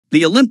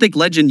The Olympic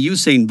legend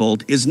Usain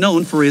Bolt is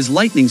known for his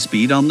lightning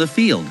speed on the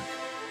field.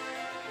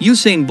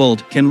 Usain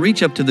Bolt can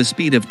reach up to the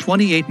speed of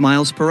 28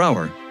 miles per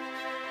hour.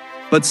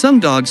 But some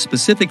dogs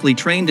specifically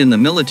trained in the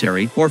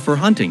military or for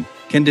hunting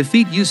can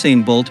defeat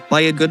Usain Bolt by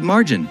a good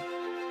margin.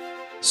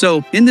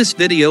 So, in this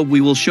video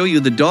we will show you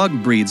the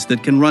dog breeds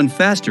that can run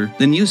faster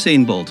than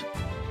Usain Bolt.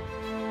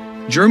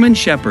 German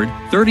Shepherd,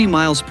 30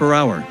 miles per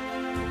hour.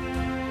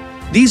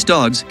 These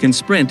dogs can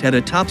sprint at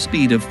a top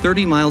speed of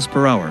 30 miles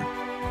per hour.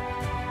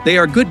 They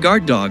are good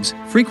guard dogs,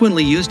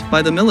 frequently used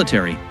by the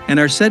military, and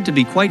are said to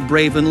be quite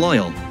brave and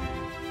loyal.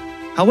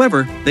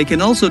 However, they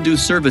can also do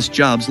service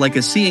jobs like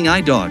a seeing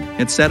eye dog,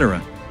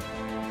 etc.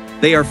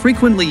 They are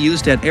frequently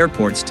used at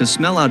airports to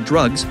smell out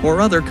drugs or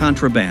other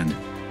contraband.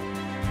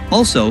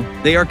 Also,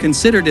 they are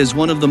considered as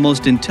one of the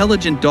most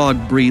intelligent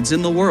dog breeds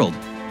in the world.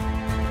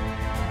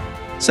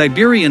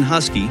 Siberian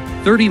Husky,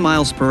 30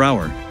 miles per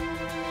hour.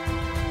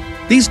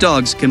 These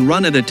dogs can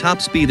run at a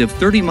top speed of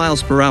 30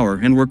 miles per hour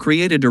and were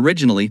created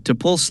originally to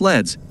pull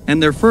sleds, and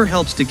their fur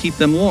helps to keep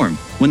them warm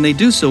when they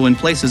do so in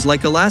places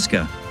like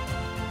Alaska.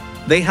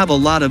 They have a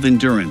lot of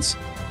endurance.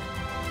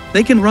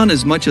 They can run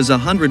as much as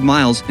 100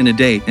 miles in a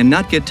day and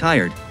not get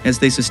tired, as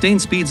they sustain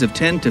speeds of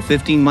 10 to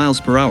 15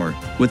 miles per hour,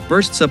 with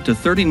bursts up to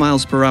 30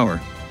 miles per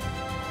hour.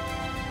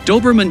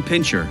 Doberman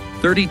Pinscher,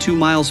 32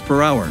 miles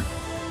per hour.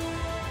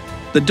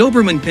 The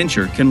Doberman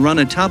Pinscher can run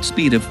a top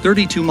speed of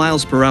 32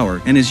 miles per hour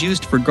and is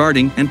used for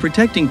guarding and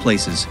protecting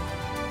places.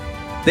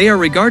 They are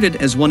regarded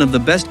as one of the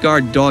best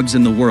guard dogs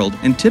in the world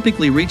and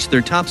typically reach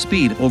their top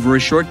speed over a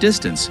short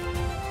distance.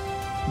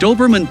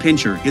 Doberman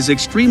Pinscher is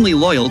extremely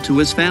loyal to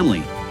his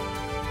family.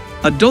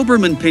 A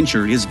Doberman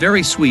Pinscher is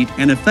very sweet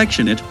and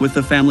affectionate with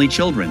the family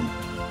children.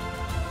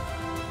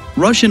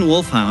 Russian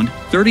Wolfhound,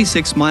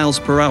 36 miles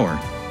per hour.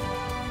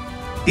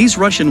 These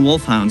Russian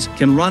wolfhounds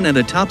can run at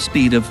a top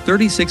speed of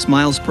 36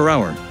 miles per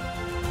hour.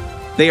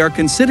 They are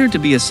considered to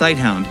be a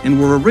sighthound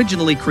and were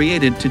originally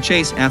created to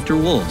chase after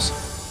wolves.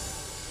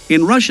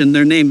 In Russian,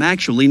 their name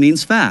actually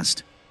means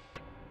fast.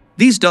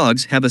 These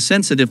dogs have a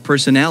sensitive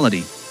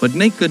personality, but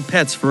make good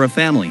pets for a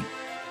family.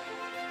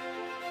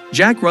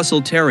 Jack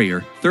Russell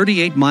Terrier,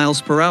 38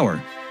 miles per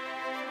hour.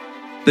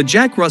 The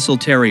Jack Russell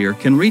Terrier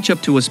can reach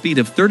up to a speed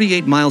of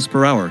 38 miles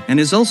per hour and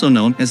is also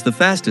known as the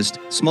fastest,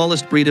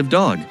 smallest breed of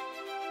dog.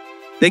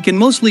 They can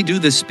mostly do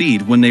this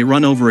speed when they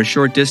run over a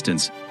short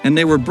distance, and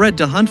they were bred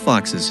to hunt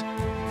foxes.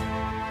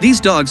 These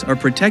dogs are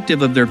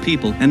protective of their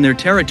people and their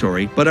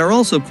territory, but are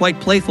also quite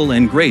playful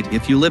and great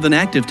if you live an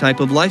active type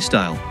of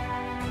lifestyle.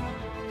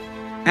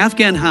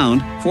 Afghan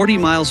Hound, 40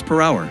 miles per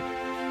hour.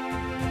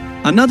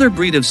 Another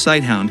breed of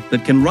sighthound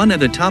that can run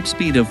at a top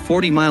speed of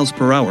 40 miles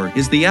per hour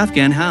is the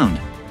Afghan Hound.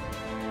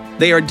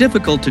 They are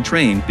difficult to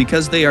train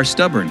because they are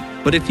stubborn,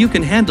 but if you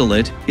can handle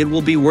it, it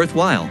will be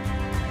worthwhile.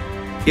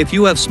 If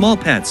you have small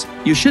pets,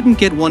 you shouldn't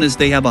get one as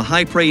they have a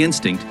high prey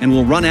instinct and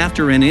will run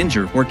after and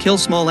injure or kill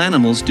small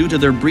animals due to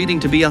their breeding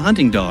to be a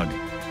hunting dog.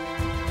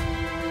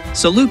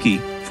 Saluki,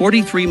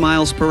 43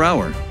 miles per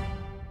hour.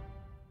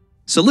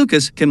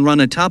 Salukis can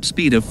run a top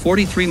speed of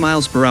 43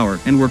 miles per hour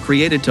and were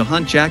created to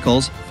hunt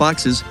jackals,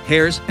 foxes,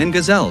 hares, and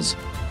gazelles.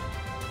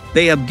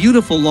 They have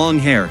beautiful long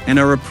hair and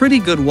are a pretty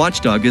good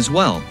watchdog as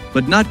well,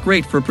 but not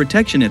great for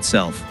protection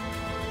itself.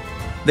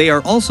 They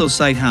are also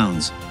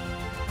sighthounds.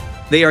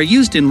 They are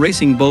used in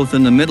racing both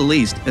in the Middle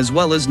East as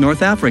well as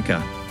North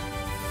Africa.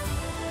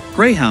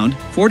 Greyhound,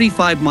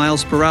 45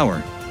 miles per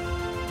hour.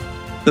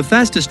 The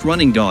fastest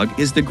running dog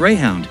is the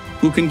Greyhound,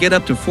 who can get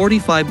up to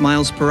 45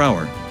 miles per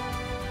hour.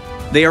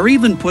 They are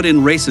even put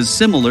in races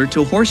similar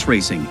to horse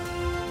racing.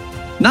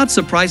 Not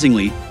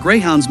surprisingly,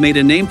 Greyhounds made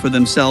a name for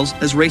themselves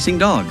as racing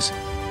dogs.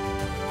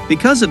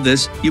 Because of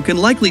this, you can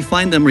likely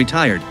find them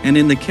retired and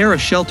in the care of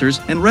shelters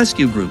and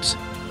rescue groups.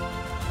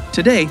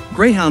 Today,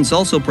 Greyhounds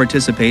also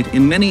participate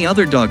in many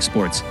other dog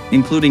sports,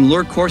 including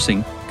lure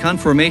coursing,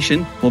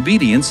 conformation,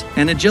 obedience,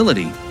 and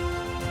agility.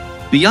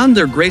 Beyond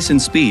their grace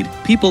and speed,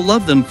 people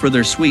love them for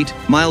their sweet,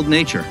 mild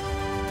nature.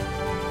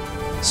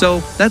 So,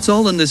 that's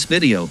all in this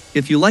video.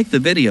 If you like the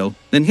video,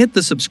 then hit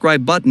the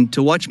subscribe button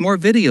to watch more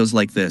videos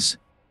like this.